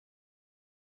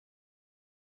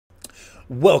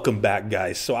Welcome back,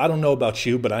 guys. So I don't know about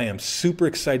you, but I am super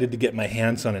excited to get my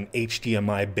hands on an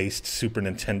HDMI-based Super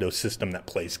Nintendo system that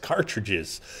plays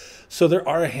cartridges. So there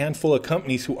are a handful of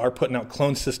companies who are putting out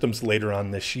clone systems later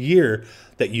on this year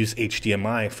that use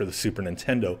HDMI for the Super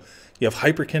Nintendo. You have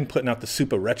Hyperkin putting out the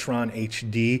Super Retron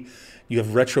HD. You have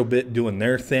Retrobit doing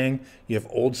their thing. You have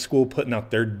Old School putting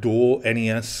out their dual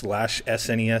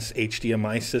NES/SNES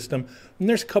HDMI system. And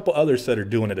there's a couple others that are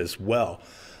doing it as well.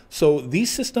 So these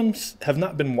systems have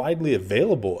not been widely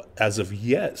available as of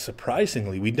yet,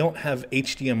 surprisingly. We don't have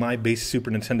HDMI-based Super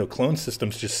Nintendo clone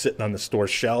systems just sitting on the store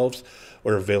shelves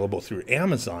or available through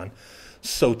Amazon.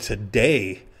 So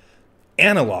today,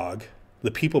 Analogue, the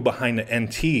people behind the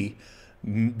NT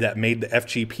that made the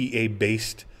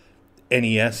FPGA-based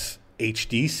NES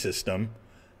HD system,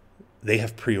 they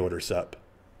have pre-orders up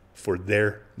for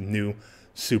their new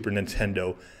Super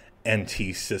Nintendo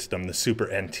NT system, the Super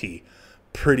NT.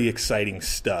 Pretty exciting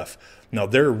stuff. Now,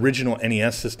 their original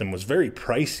NES system was very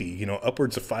pricey,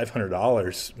 upwards of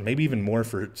 $500, maybe even more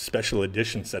for special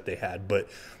editions that they had. But,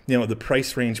 the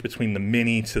price range between the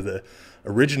mini to the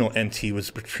original NT was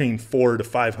between $400 to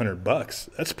 $500.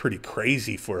 That's pretty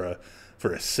crazy for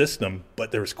a system,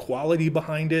 but there was quality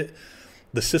behind it.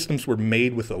 The systems were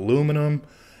made with aluminum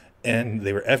and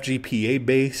they were FPGA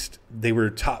based. They were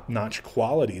top-notch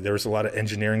quality. There was a lot of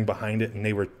engineering behind it, and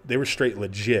they were straight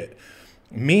legit.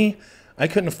 Me, I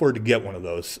couldn't afford to get one of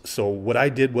those. So what I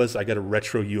did was I got a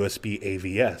retro USB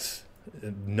AVS.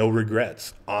 No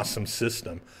regrets. Awesome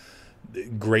system.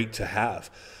 Great to have.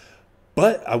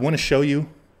 But I want to show you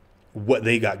what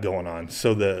they got going on.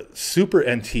 So the Super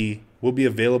NT will be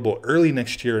available early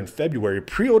next year in February.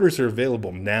 Pre-orders are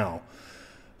available now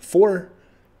for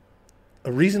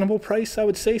a reasonable price, I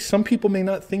would say. Some people may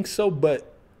not think so, but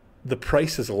the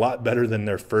price is a lot better than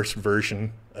their first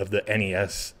version of the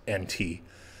NES NT,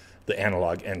 the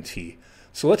Analogue NT.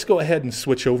 So let's go ahead and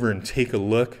switch over and take a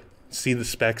look, see the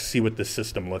specs, see what the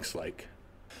system looks like.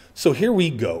 So here we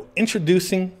go.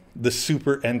 Introducing the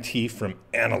Super NT from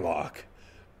Analogue.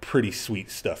 Pretty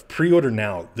sweet stuff. Pre-order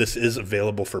now. This is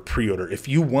available for pre-order. If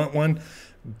you want one,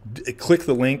 click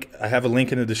the link. I have a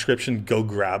link in the description. Go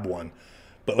grab one.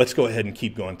 But let's go ahead and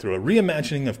keep going through. A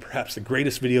reimagining of perhaps the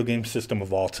greatest video game system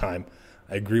of all time.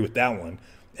 I agree with that one.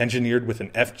 Engineered with an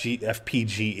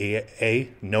FPGA,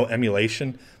 no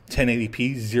emulation,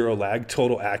 1080p, zero lag,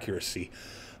 total accuracy.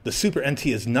 The Super NT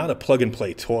is not a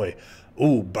plug-and-play toy.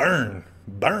 Ooh, burn.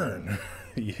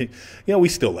 We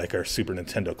still like our Super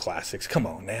Nintendo classics. Come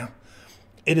on now.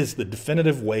 It is the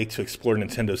definitive way to explore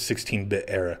Nintendo's 16-bit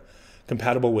era.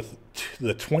 Compatible with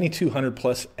the 2200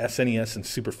 plus SNES and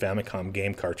Super Famicom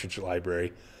game cartridge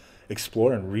library.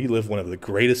 Explore and relive one of the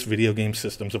greatest video game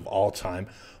systems of all time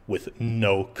with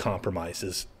no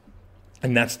compromises.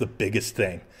 And that's the biggest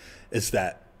thing, is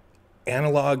that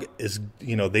Analogue is,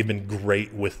 they've been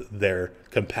great with their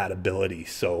compatibility.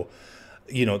 So,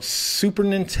 Super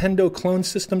Nintendo clone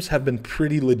systems have been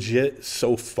pretty legit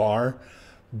so far,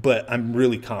 but I'm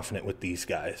really confident with these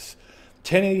guys.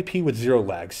 1080p with zero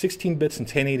lag. 16 bits and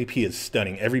 1080p is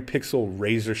stunning. Every pixel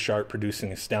razor sharp,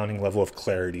 producing astounding level of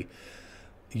clarity.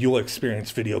 You'll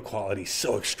experience video quality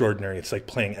so extraordinary. It's like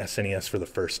playing SNES for the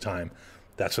first time.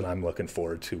 That's what I'm looking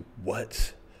forward to.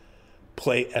 What?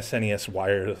 Play SNES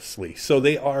wirelessly. So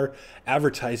they are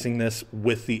advertising this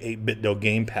with the 8BitDo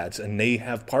gamepads, and they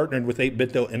have partnered with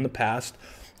 8BitDo in the past.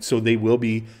 So they will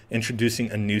be introducing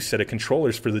a new set of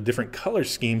controllers for the different color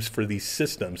schemes for these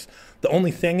systems. The only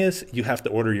thing is you have to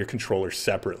order your controllers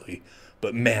separately.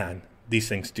 But man, these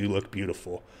things do look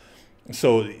beautiful.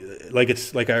 So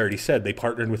like I already said, they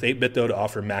partnered with 8BitDo to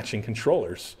offer matching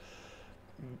controllers.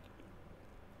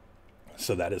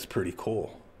 So that is pretty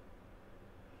cool.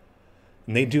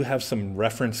 And they do have some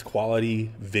reference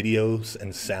quality videos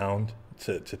and sound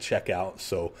to check out.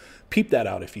 So peep that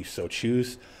out if you so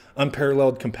choose.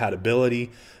 Unparalleled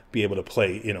compatibility, be able to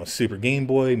play, Super Game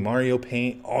Boy, Mario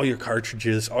Paint, all your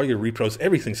cartridges, all your repros,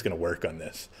 everything's going to work on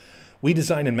this. We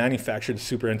designed and manufactured the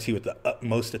Super NT with the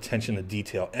utmost attention to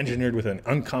detail, engineered with an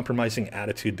uncompromising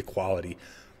attitude to quality.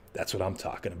 That's what I'm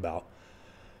talking about.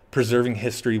 Preserving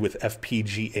history with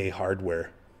FPGA hardware.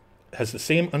 Has the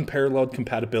same unparalleled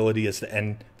compatibility as the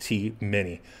NT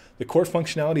Mini. The core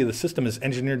functionality of the system is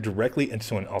engineered directly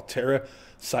into an Altera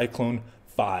Cyclone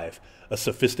 5, a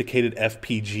sophisticated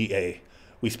FPGA.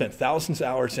 We spent thousands of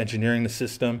hours engineering the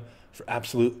system for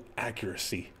absolute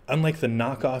accuracy. Unlike the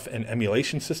knockoff and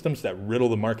emulation systems that riddle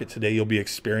the market today, you'll be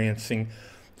experiencing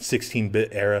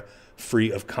 16-bit era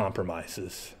free of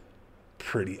compromises.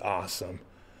 Pretty awesome.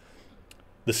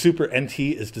 The Super NT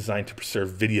is designed to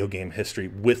preserve video game history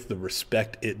with the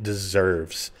respect it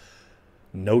deserves.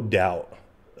 No doubt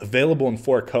Available in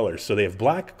 4 colors. So they have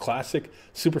black, classic,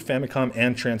 Super Famicom,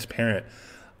 and transparent.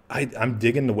 I'm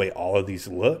digging the way all of these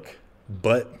look,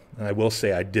 but I will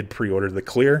say I did pre-order the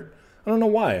clear. I don't know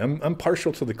why. I'm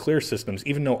partial to the clear systems,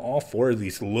 even though all 4 of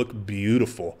these look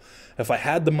beautiful. If I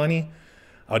had the money,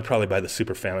 I would probably buy the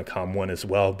Super Famicom one as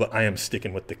well, but I am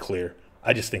sticking with the clear.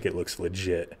 I just think it looks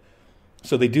legit.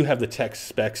 So they do have the tech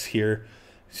specs here.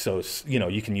 So, you know,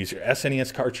 you can use your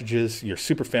SNES cartridges, your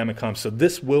Super Famicom. So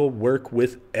this will work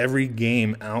with every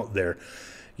game out there.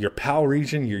 Your PAL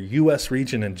region, your US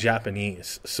region, and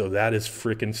Japanese. So that is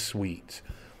freaking sweet.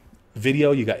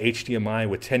 Video, you got HDMI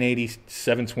with 1080,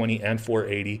 720, and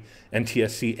 480,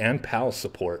 NTSC, and PAL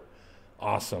support.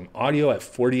 Awesome. Audio at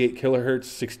 48 kilohertz,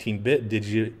 16-bit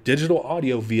digital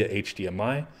audio via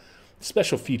HDMI.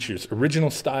 Special features,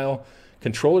 original style,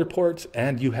 controller ports,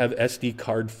 and you have SD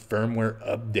card firmware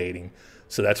updating.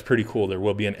 So that's pretty cool. There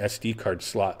will be an SD card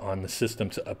slot on the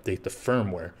system to update the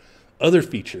firmware. Other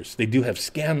features, they do have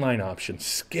scanline options,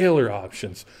 scalar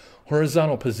options,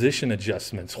 horizontal position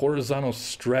adjustments, horizontal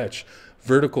stretch,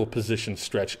 vertical position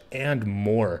stretch, and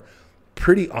more.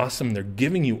 Pretty awesome. They're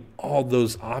giving you all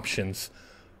those options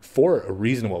for a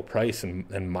reasonable price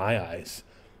in my eyes.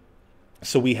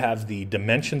 So we have the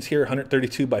dimensions here,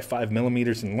 132 by 5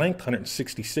 millimeters in length,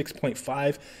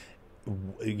 166.5,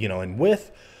 in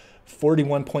width,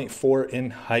 41.4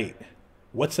 in height.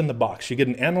 What's in the box? You get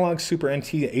an analog Super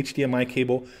NT HDMI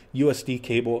cable, USD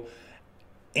cable,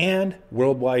 and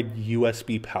worldwide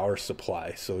USB power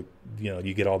supply. So,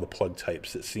 you get all the plug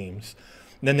types, it seems.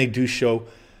 And then they do show,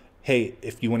 hey,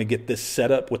 if you want to get this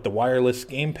set up with the wireless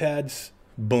game pads,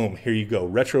 boom, here you go.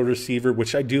 Retro receiver,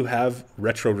 which I do have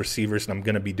retro receivers, and I'm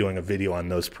going to be doing a video on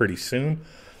those pretty soon.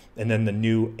 And then the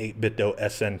new 8BitDo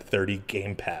SN30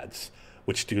 game pads,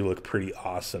 which do look pretty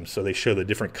awesome. So they show the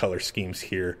different color schemes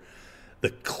here. The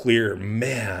clear,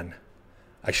 man,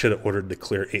 I should have ordered the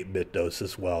clear 8BitDos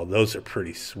as well. Those are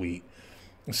pretty sweet.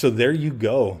 So there you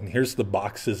go. And here's the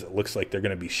boxes it looks like they're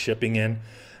going to be shipping in.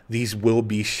 These will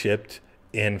be shipped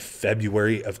in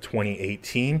February of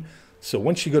 2018. So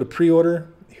once you go to pre-order,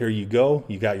 here you go.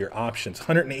 You got your options,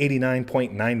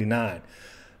 $189.99.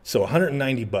 So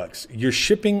 $190. Your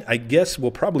shipping, I guess,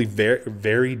 will probably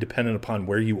vary depending upon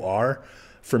where you are.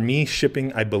 For me,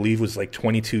 shipping, I believe, was like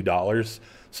 $22.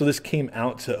 So this came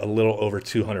out to a little over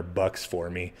 $200 for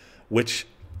me, which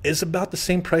is about the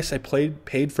same price I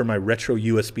paid for my retro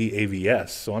USB AVS.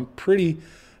 So I'm pretty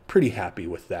happy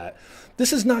with that.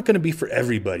 This is not going to be for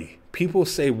everybody. People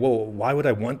say, well, why would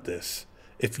I want this?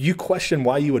 If you question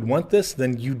why you would want this,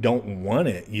 then you don't want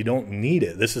it. You don't need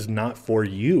it. This is not for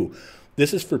you.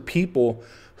 This is for people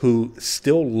who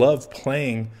still love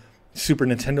playing Super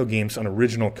Nintendo games on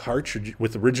original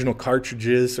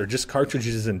cartridges or just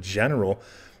cartridges in general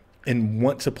and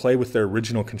want to play with their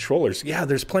original controllers. Yeah,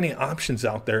 there's plenty of options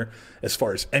out there as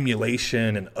far as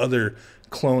emulation and other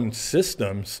cloned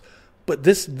systems, but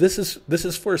this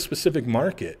is for a specific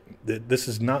market. This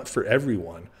is not for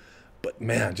everyone. But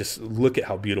man, just look at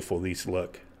how beautiful these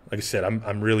look. Like I said,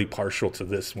 I'm really partial to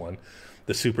this one,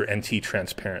 the Super NT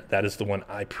Transparent. That is the one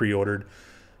I pre-ordered.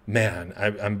 Man,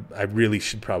 I really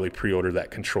should probably pre-order that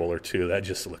controller too. That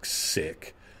just looks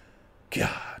sick.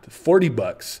 God,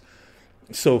 $40.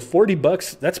 So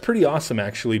 $40, that's pretty awesome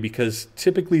actually, because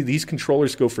typically these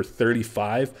controllers go for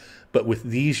 $35, but with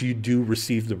these you do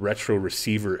receive the retro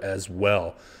receiver as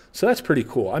well. So that's pretty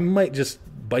cool. I might just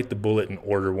bite the bullet and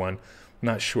order one.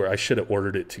 Not sure. I should have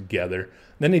ordered it together.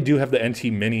 Then they do have the NT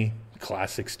Mini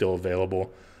Classic still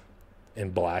available in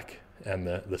black and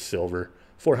the silver.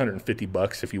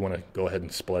 $450 if you want to go ahead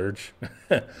and splurge.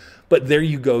 But there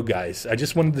you go, guys. I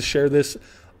just wanted to share this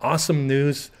awesome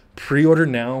news. Pre-order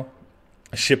now.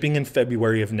 Shipping in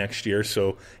February of next year,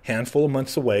 so handful of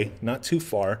months away, not too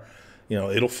far.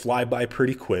 It'll fly by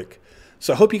pretty quick.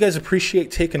 So I hope you guys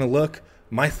appreciate taking a look.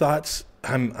 My thoughts,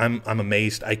 I'm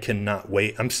amazed. I cannot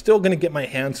wait. I'm still going to get my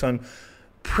hands on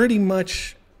pretty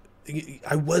much,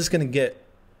 I was going to get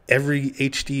every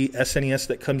HD SNES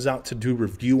that comes out to do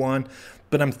review on,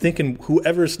 but I'm thinking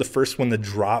whoever's the first one to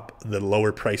drop the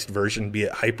lower priced version, be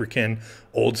it Hyperkin,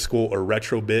 old school, or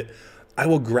retro bit, I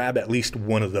will grab at least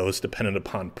one of those depending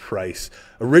upon price.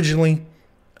 Originally,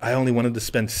 I only wanted to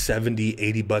spend $70,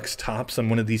 $80 tops on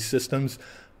one of these systems,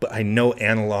 but I know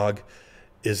Analogue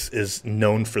is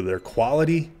known for their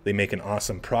quality. They make an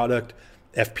awesome product.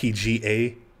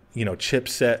 FPGA,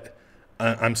 chipset.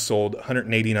 I'm sold.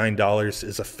 $189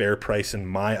 is a fair price in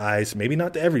my eyes. Maybe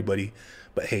not to everybody,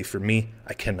 but hey, for me,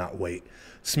 I cannot wait.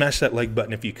 Smash that like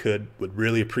button if you could. Would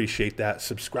really appreciate that.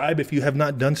 Subscribe if you have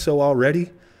not done so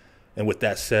already. And with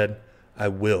that said, I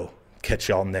will catch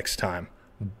y'all next time.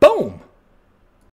 Boom!